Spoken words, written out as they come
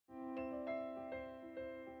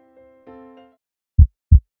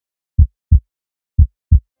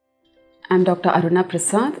I'm Dr. Aruna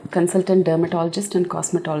Prasad, consultant dermatologist and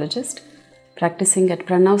cosmetologist, practicing at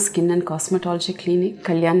Pranav Skin and Cosmetology Clinic,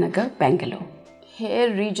 Kalyan Nagar, Bangalore.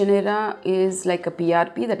 Hair Regenera is like a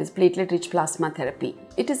PRP, that is platelet-rich plasma therapy.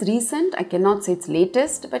 It is recent, I cannot say it's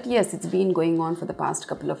latest, but yes, it's been going on for the past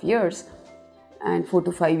couple of years, and 4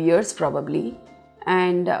 to 5 years probably.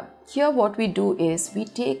 And here what we do is we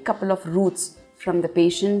take a couple of roots from the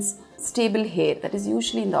patient's stable hair, that is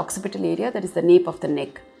usually in the occipital area, that is the nape of the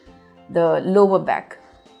neck, the lower back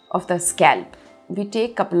of the scalp. We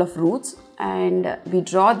take a couple of roots and we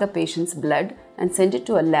draw the patient's blood and send it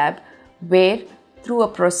to a lab where through a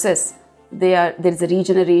process there is a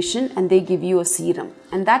regeneration and they give you a serum.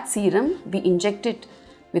 And that serum we inject it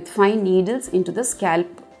with fine needles into the scalp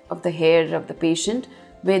of the hair of the patient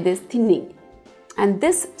where there is thinning. And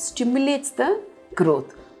this stimulates the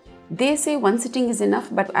growth. They say one sitting is enough,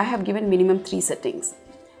 but I have given minimum 3 sittings.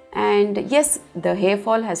 And yes, the hair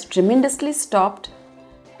fall has tremendously stopped,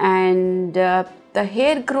 and the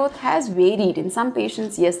hair growth has varied. In some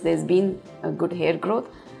patients, yes, there's been a good hair growth.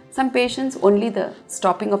 Some patients, only the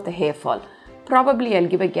stopping of the hair fall. Probably I'll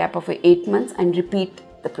give a gap of 8 months and repeat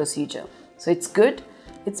the procedure. So it's good,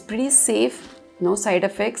 it's pretty safe, no side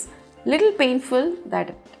effects, little painful,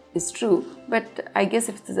 that is true, but I guess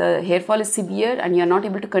if the hair fall is severe and you're not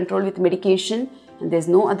able to control with medication and there's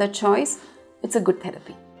no other choice, it's a good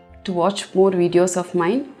therapy. To watch more videos of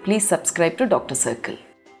mine, please subscribe to Dr. Circle.